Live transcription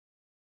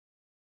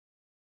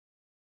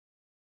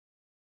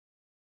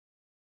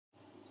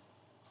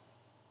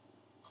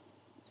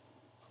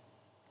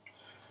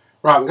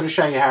Right, I'm going to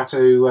show you how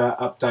to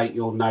update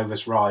your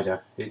Novus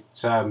Rider.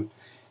 It's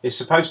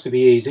supposed to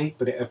be easy,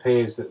 but it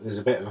appears that there's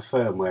a bit of a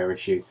firmware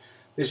issue.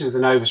 This is the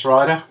Novus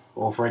Rider,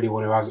 or for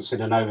anyone who hasn't seen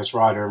a Novus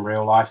Rider in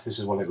real life, this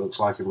is what it looks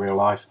like in real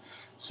life.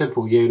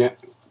 Simple unit,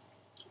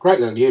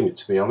 great little unit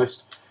to be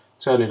honest.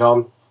 Turn it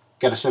on,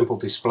 get a simple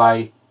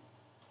display,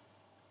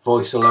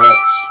 voice alerts.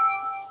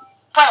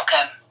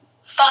 Welcome.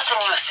 Fasten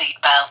your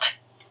seatbelt.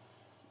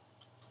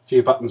 A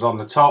few buttons on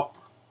the top.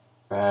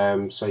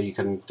 So you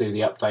can do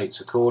the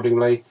updates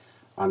accordingly,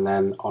 and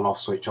then on-off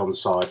switch on the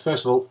side.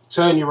 First of all,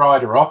 turn your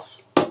rider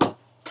off.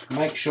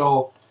 Make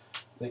sure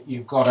that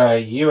you've got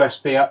a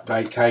USB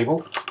update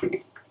cable.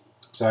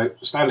 So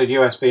standard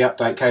USB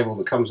update cable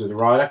that comes with the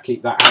rider,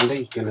 keep that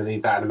handy, you're going to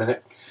need that in a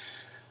minute.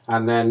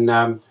 And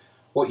then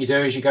what you do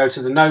is you go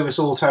to the Novus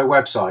Auto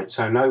website,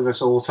 so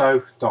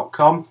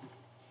novusauto.com,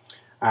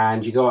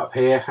 and you go up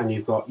here and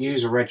you've got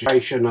user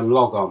registration and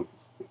log on.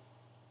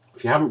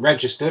 If you haven't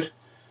registered,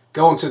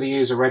 go onto the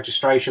user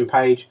registration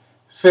page,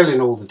 fill in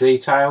all the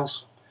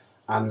details,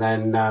 and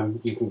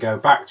then you can go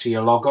back to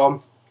your log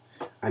on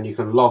and you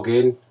can log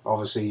in.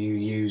 Obviously you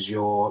use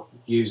your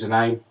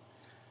username,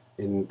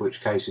 in which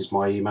case is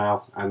my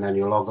email, and then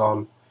you log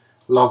on.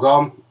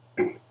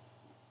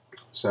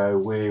 So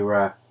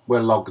we're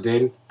logged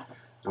in,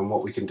 and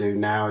what we can do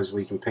now is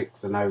we can pick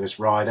the Novus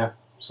Rider.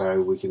 So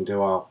we can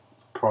do our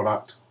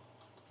product.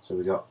 So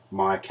we've got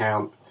my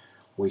account.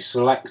 We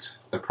select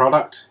the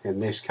product, in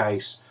this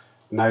case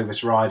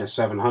Novus Rider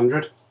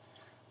 700,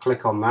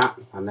 click on that,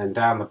 and then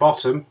down the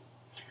bottom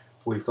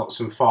we've got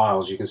some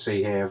files. You can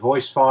see here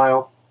voice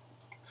file,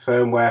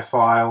 firmware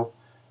file,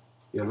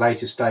 your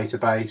latest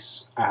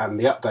database, and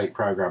the update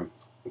program.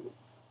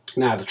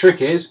 Now the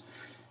trick is,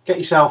 get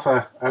yourself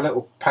a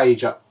little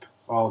page up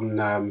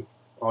on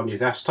your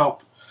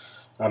desktop,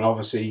 and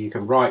obviously you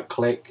can right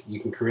click,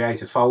 you can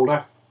create a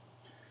folder.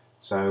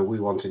 So we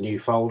want a new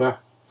folder,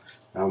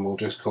 and we'll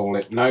just call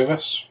it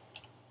Novus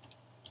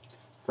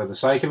for the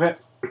sake of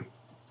it.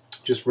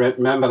 Just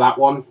remember that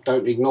one,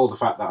 don't ignore the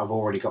fact that I've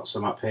already got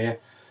some up here.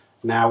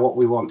 Now what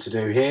we want to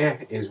do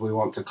here is we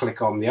want to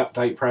click on the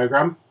update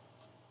program,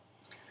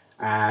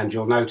 and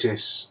you'll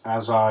notice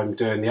as I'm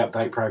doing the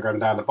update program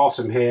down the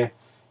bottom here,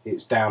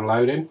 it's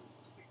downloading.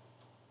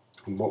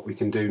 And what we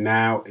can do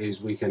now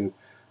is we can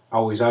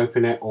always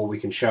open it, or we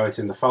can show it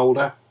in the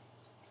folder.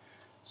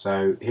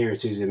 So here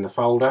it is in the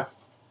folder.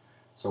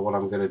 So what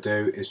I'm going to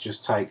do is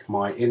just take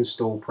my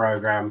install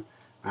program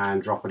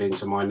and drop it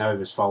into my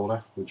Novus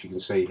folder, which you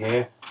can see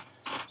here.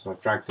 So I've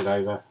dragged it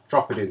over,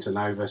 drop it into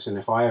Novus, and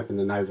if I open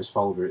the Novus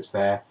folder, it's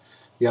there.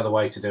 The other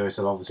way to do it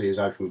obviously is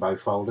open both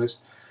folders.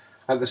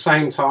 At the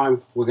same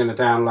time, we're going to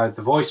download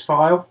the voice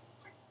file.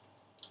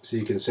 So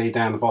you can see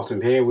down the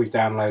bottom here, we've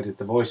downloaded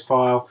the voice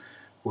file.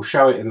 We'll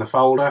show it in the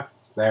folder.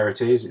 There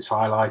it is, it's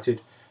highlighted.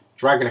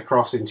 Drag it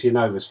across into your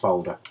Novus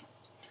folder,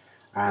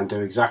 and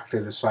do exactly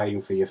the same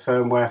for your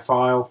firmware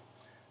file.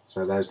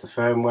 So there's the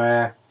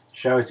firmware,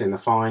 show it in the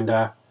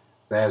Finder,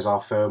 there's our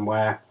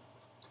firmware.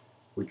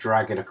 We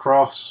drag it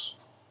across,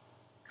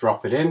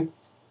 drop it in,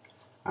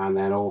 and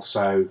then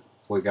also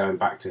we're going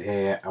back to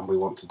here and we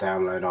want to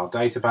download our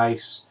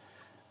database,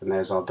 and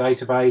there's our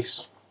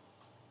database,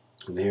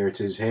 and here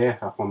it is here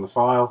up on the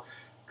file.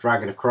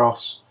 Drag it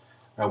across,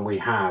 and we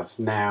have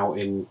now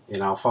in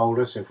our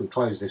folder. So if we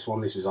close this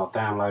one, this is our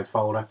download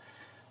folder.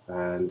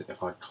 And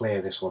if I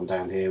clear this one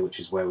down here, which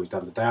is where we've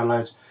done the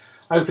downloads,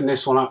 open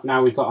this one up,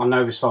 now we've got our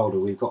Novus folder.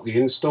 We've got the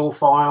install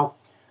file,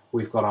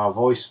 we've got our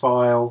voice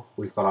file,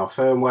 we've got our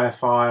firmware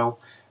file.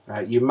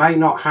 You may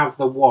not have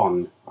the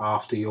one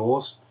after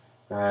yours.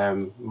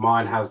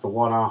 Mine has the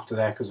one after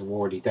there because I've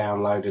already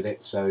downloaded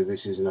it, so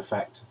this is in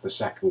effect the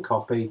second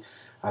copy,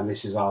 and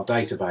this is our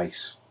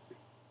database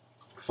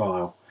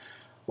file.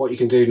 What you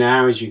can do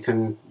now is you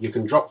can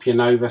drop your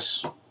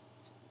Novus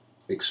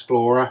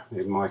Explorer,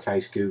 in my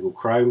case Google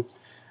Chrome,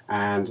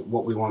 and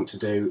what we want to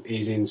do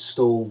is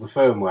install the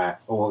firmware,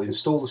 or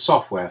install the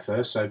software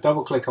first. So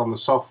double click on the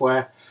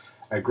software,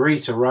 agree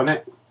to run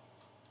it,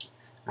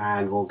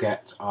 and we'll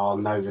get our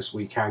Novus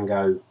We Can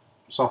Go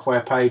software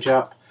page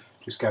up.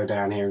 Just go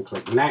down here and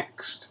click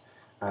next,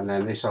 and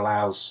then this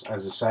allows,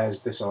 as it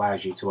says, this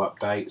allows you to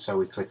update. So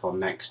we click on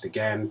next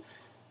again,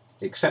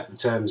 accept the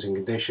terms and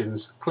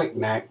conditions, click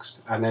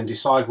next, and then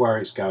decide where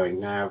it's going.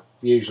 Now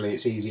usually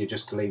it's easier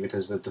just to leave it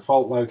as the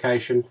default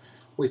location.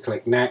 We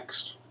click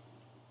next,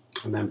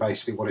 and then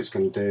basically what it's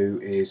going to do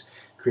is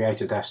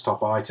create a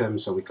desktop item.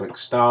 So we click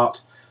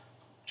start,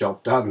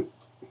 job done.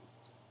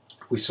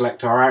 We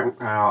select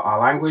our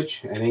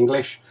language in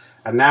English,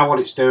 and now what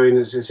it's doing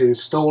is it's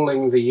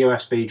installing the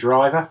USB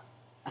driver,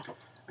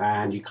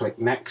 and you click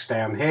next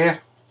down here,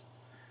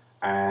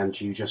 and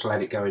you just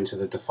let it go into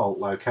the default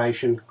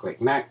location. Click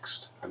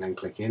next, and then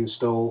click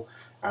install,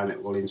 and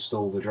it will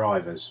install the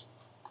drivers.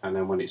 And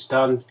then when it's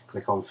done,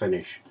 click on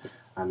finish,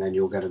 and then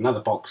you'll get another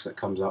box that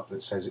comes up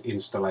that says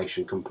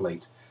installation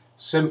complete.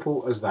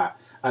 Simple as that.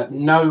 At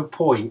no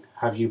point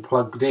have you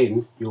plugged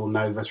in your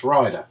Novus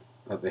Rider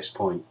at this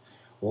point.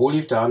 All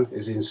you've done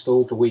is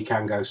installed the We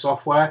Can Go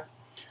software.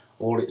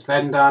 All it's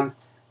then done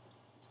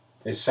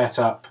is set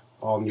up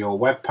on your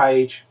web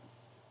page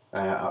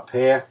up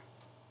here.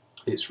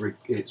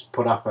 It's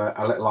put up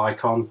a little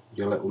icon,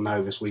 your little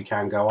Novus We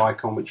Can Go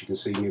icon, which you can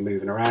see me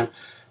moving around.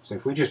 So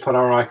if we just put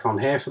our icon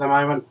here for the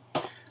moment,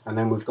 and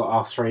then we've got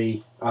our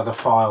 3 other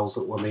files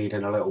that we'll need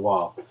in a little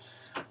while.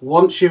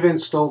 Once you've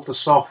installed the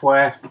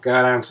software,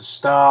 go down to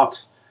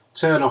Start,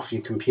 turn off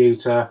your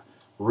computer,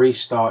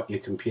 restart your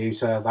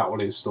computer. That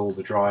will install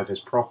the drivers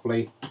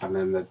properly, and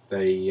then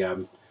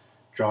the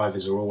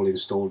drivers are all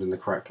installed in the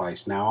correct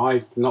place. Now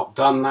I've not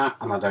done that,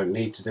 and I don't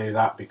need to do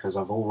that because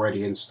I've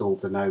already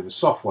installed the Novus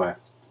software.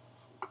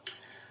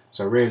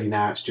 So really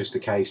now it's just a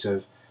case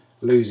of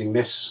losing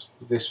this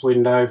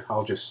window.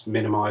 I'll just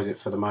minimize it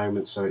for the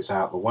moment so it's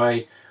out of the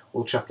way.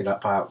 We'll chuck it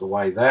up out of the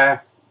way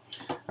there,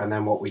 and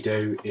then what we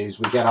do is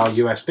we get our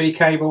USB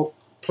cable,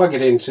 plug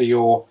it into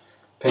your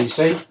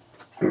PC.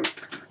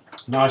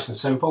 Nice and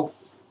simple.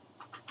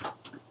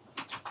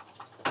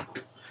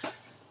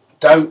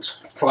 Don't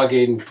plug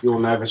in your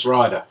Novus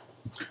Rider.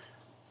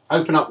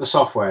 Open up the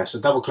software, so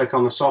double click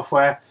on the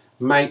software.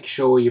 Make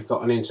sure you've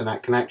got an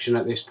internet connection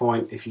at this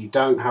point. If you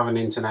don't have an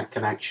internet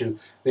connection,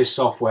 this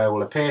software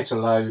will appear to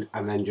load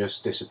and then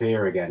just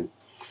disappear again.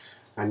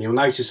 And you'll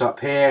notice up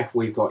here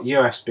we've got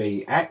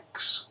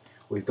USB-X,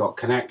 we've got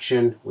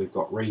connection, we've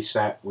got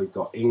reset, we've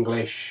got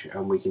English,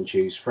 and we can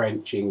choose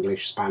French,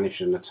 English,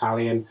 Spanish and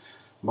Italian.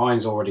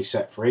 Mine's already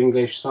set for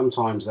English.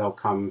 Sometimes they'll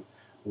come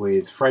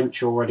with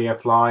French already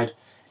applied.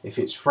 If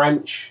it's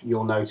French,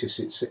 you'll notice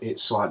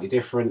it's slightly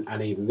different,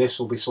 and even this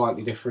will be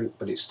slightly different,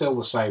 but it's still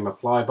the same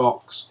apply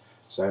box.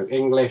 So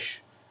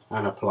English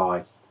and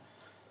apply.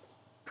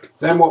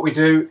 Then what we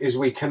do is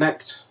we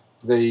connect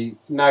the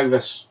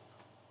Novus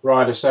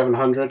Rider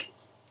 700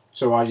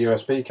 to our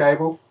USB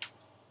cable,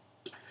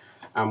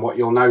 and what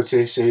you'll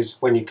notice is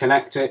when you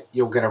connect it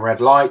you'll get a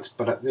red light,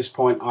 but at this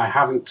point I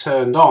haven't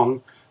turned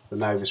on the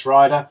Novus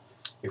Rider.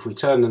 If we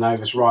turn the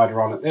Novus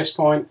Rider on at this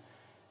point,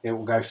 it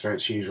will go through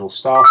its usual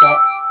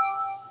startup.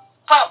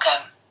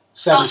 Welcome.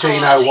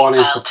 1701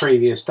 is the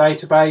previous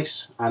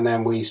database, and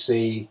then we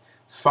see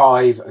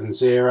 5 and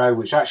 0,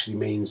 which actually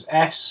means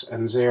S,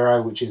 and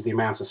 0, which is the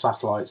amount of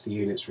satellites the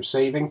unit's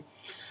receiving.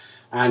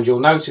 And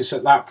you'll notice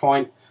at that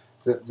point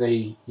that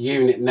the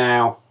unit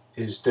now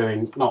is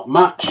doing not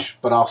much,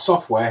 but our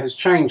software has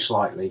changed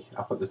slightly.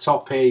 Up at the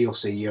top here you'll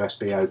see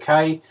USB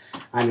OK,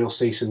 and you'll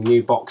see some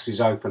new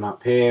boxes open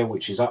up here,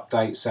 which is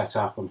update,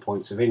 setup and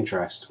points of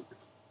interest.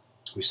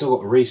 We've still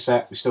got the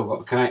reset, we've still got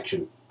the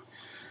connection.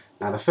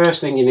 Now the first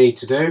thing you need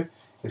to do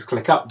is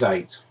click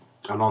update,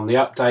 and on the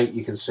update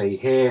you can see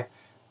here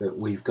that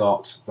we've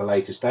got the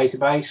latest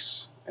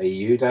database, a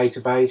EU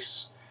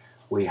database,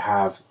 we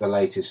have the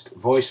latest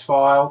voice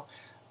file,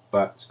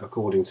 but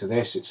according to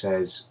this it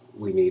says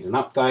we need an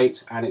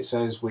update, and it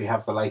says we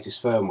have the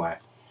latest firmware.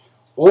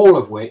 All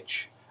of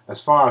which,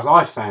 as far as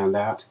I've found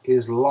out,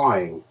 is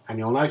lying, and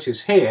you'll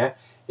notice here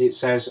it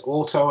says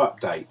auto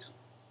update.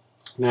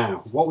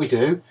 Now what we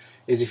do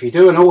is if you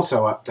do an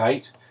auto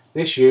update,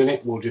 this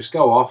unit will just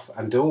go off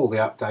and do all the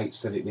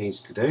updates that it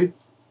needs to do,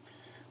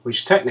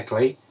 which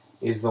technically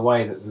is the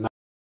way that the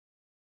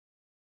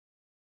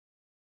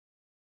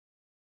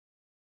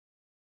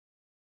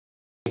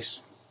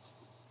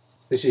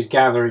this is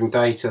gathering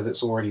data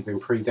that's already been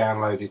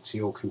pre-downloaded to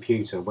your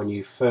computer. When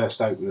you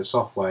first open the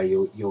software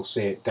you'll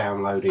see it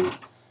downloading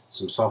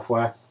some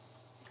software.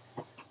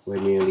 We're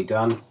nearly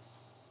done.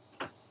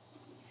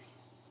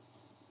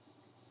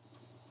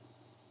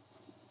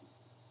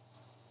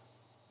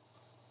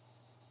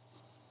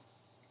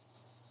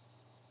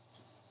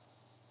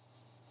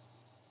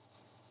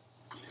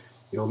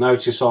 You'll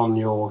notice on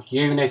your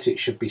unit it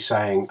should be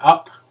saying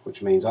up,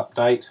 which means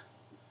update,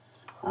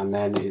 and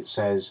then it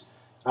says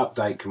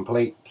update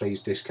complete,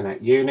 please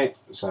disconnect unit.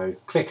 So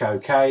click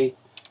OK.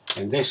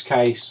 In this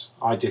case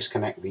I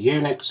disconnect the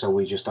unit, so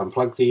we just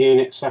unplug the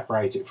unit,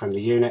 separate it from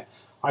the unit.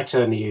 I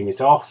turn the unit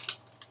off,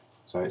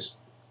 so it's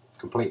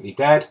completely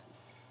dead.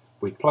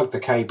 We plug the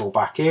cable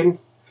back in.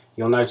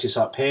 You'll notice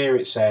up here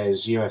it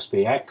says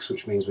USB-X,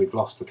 which means we've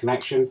lost the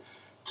connection.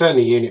 Turn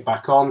the unit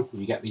back on,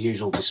 you get the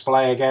usual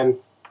display again.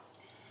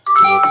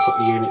 We'll put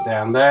the unit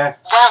down there.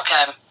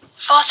 Welcome.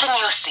 Fasten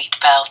your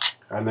seatbelt.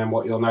 And then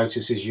what you'll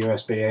notice is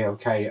USB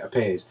OK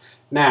appears.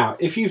 Now,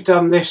 if you've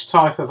done this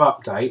type of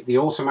update, the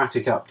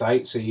automatic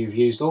update, so you've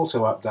used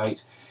auto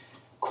update,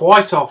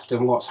 quite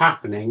often what's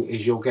happening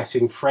is you're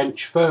getting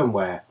French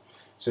firmware.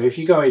 So if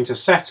you go into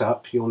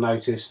setup, you'll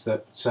notice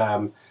that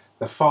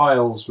the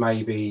files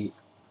may be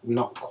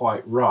not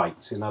quite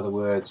right. In other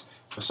words,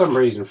 for some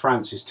reason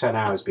France is 10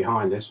 hours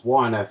behind us.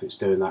 Why on earth it's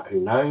doing that,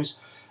 who knows?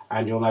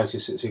 And you'll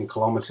notice it's in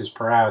kilometers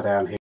per hour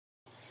down here.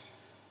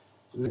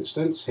 For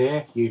instance,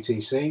 here,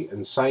 UTC,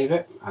 and save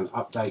it, and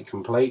update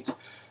complete.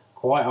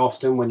 Quite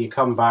often when you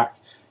come back,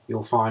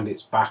 you'll find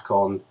it's back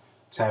on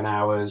 10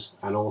 hours,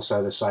 and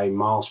also the same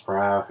miles per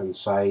hour, and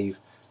save,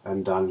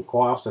 and done.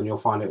 Quite often you'll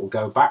find it will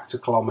go back to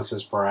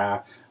kilometers per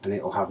hour, and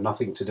it will have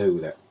nothing to do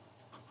with it.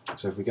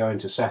 So if we go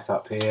into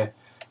setup here,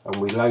 and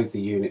we load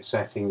the unit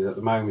settings, at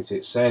the moment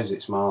it says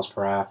it's miles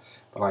per hour,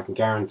 but I can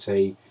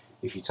guarantee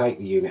if you take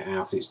the unit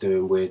out, it's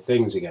doing weird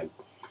things again.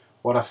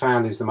 What I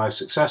found is the most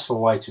successful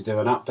way to do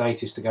an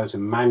update is to go to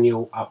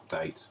manual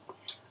update.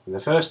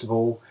 And first of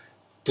all,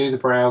 do the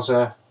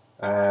browser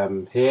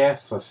here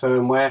for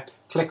firmware,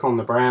 click on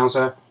the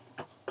browser,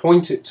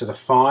 point it to the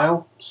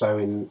file. So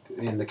in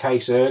the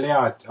case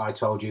earlier, I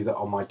told you that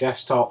on my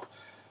desktop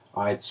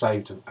I had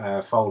saved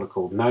a folder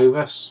called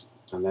Novus,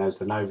 and there's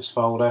the Novus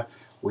folder.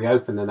 We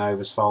open the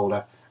Novus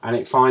folder and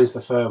it finds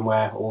the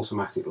firmware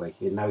automatically.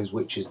 It knows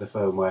which is the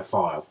firmware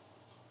file.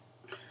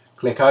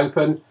 Click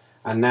open,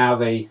 and now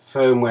the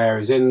firmware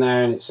is in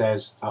there and it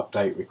says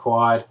update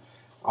required.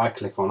 I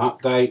click on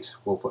update,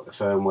 we'll put the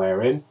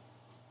firmware in.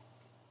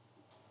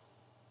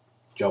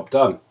 Job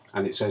done.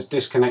 And it says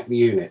disconnect the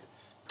unit.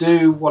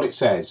 Do what it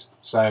says.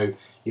 So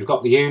you've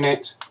got the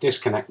unit,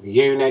 disconnect the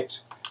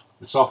unit,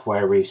 the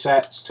software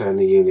resets, turn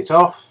the unit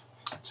off,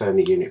 turn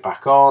the unit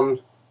back on.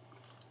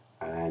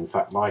 And in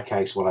fact, in my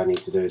case, what I need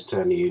to do is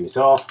turn the unit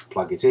off,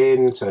 plug it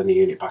in, turn the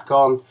unit back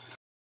on,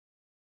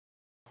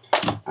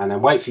 and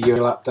then wait for your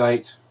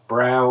update,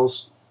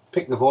 browse,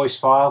 pick the voice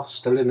file,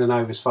 still in the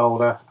Novus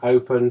folder,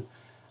 open,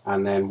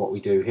 and then what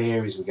we do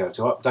here is we go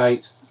to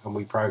update and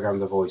we program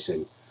the voice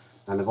in.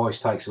 And the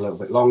voice takes a little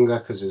bit longer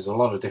because there's a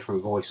lot of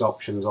different voice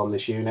options on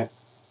this unit.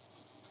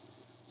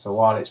 So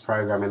while it's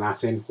programming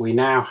that in, we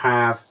now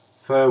have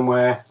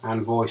firmware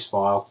and voice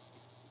file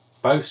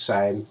both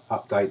saying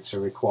updates are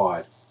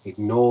required.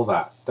 Ignore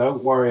that.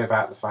 Don't worry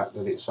about the fact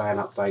that it's saying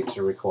updates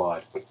are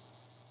required.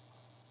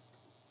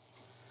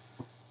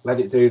 Let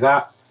it do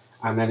that,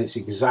 and then it's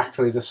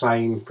exactly the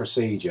same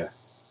procedure.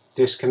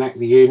 Disconnect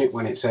the unit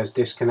when it says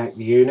disconnect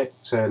the unit,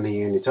 turn the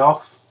unit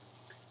off,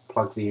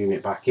 plug the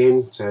unit back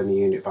in, turn the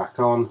unit back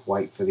on,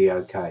 wait for the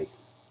OK.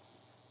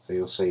 So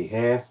you'll see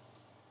here,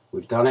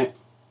 we've done it.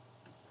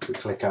 We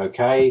click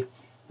OK,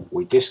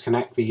 we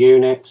disconnect the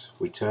unit,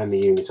 we turn the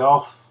unit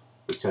off,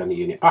 we turn the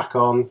unit back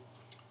on,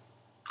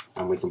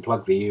 and we can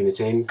plug the unit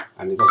in,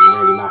 and it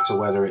doesn't really matter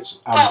whether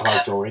it's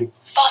unplugged or in.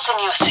 Fasten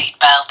your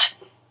seatbelt.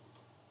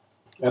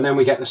 And then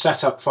we get the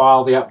setup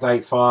file, the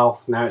update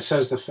file. Now it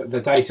says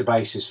the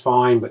database is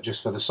fine, but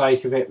just for the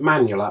sake of it,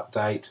 manual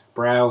update,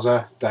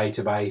 browser,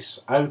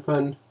 database,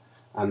 open,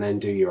 and then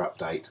do your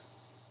update.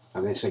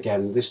 And this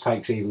again, this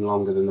takes even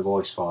longer than the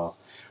voice file.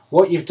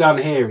 What you've done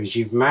here is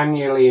you've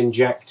manually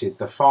injected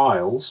the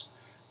files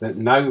that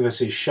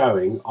Novus is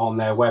showing on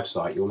their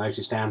website. You'll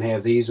notice down here,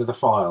 these are the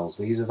files.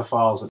 These are the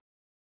files that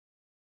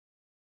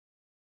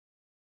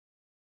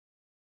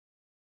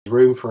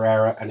room for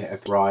error and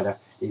it rider.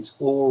 It's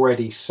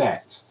already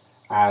set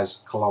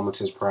as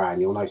kilometers per hour.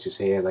 And you'll notice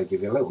here they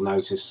give you a little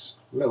notice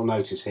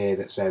here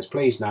that says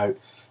please note,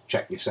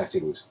 check your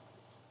settings.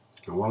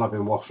 And while I've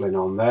been waffling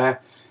on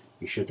there,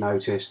 you should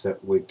notice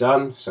that we've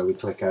done. So we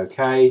click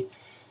OK,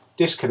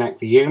 disconnect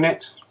the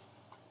unit,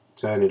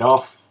 turn it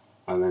off,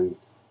 and then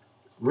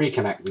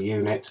reconnect the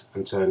unit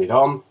and turn it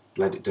on.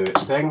 Let it do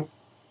its thing.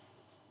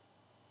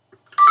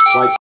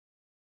 Wait.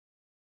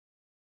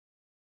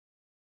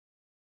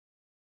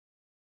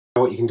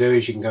 What you can do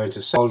is you can go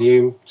into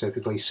volume,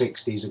 typically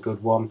 60 is a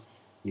good one.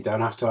 You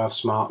don't have to have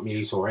smart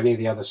mute or any of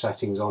the other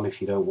settings on if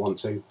you don't want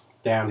to.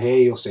 Down here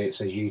you'll see it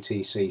says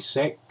UTC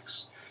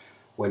 6.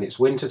 When it's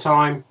winter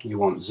time you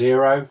want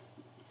 0.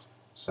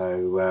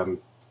 So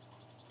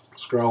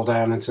scroll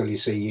down until you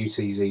see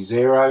UTZ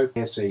 0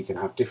 here, so you can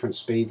have different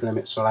speed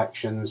limit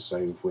selections. So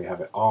if we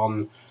have it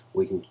on,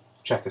 we can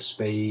check a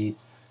speed.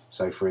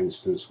 So for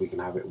instance, we can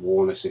have it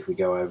warn us if we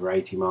go over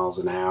 80 miles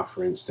an hour,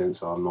 for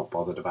instance. I'm not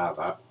bothered about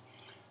that.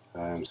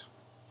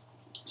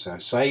 So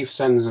save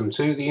sends them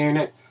to the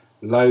unit,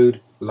 load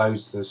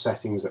loads the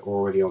settings that are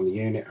already on the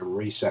unit, and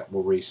reset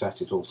will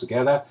reset it all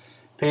together.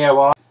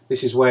 POI,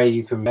 this is where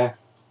you can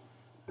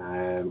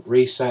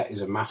reset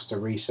is a master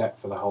reset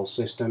for the whole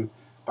system,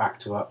 back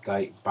to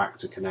update, back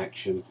to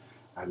connection,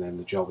 and then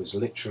the job is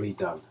literally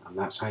done. And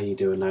that's how you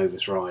do a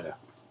Novus Rider.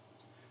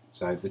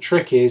 So the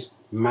trick is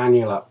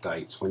manual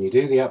updates. When you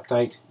do the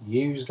update,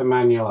 use the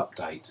manual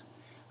update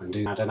and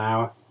do that an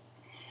hour.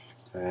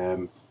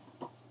 And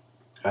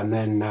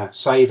then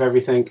save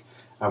everything,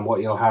 and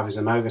what you'll have is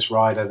a Novus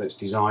Rider that's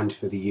designed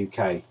for the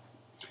UK.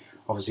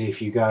 Obviously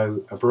if you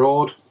go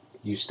abroad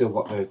you've still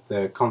got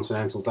the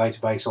continental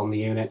database on the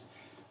unit,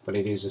 but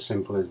it is as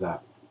simple as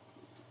that.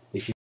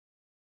 If you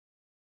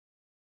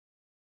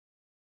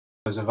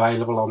is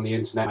available on the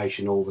internet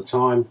all the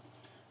time,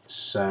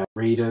 it's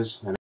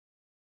readers and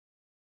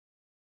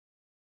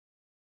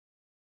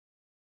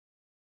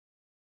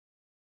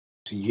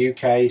to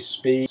UK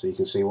speed, so you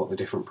can see what the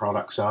different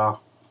products are.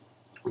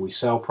 We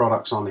sell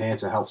products on here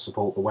to help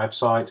support the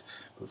website,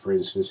 but for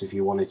instance if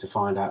you wanted to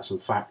find out some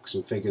facts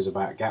and figures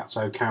about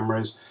Gatso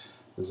cameras,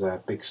 there's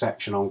a big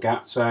section on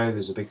Gatso,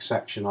 there's a big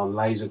section on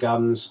laser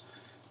guns,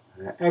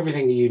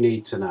 everything you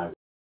need to know.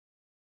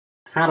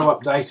 How to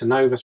update a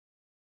Novus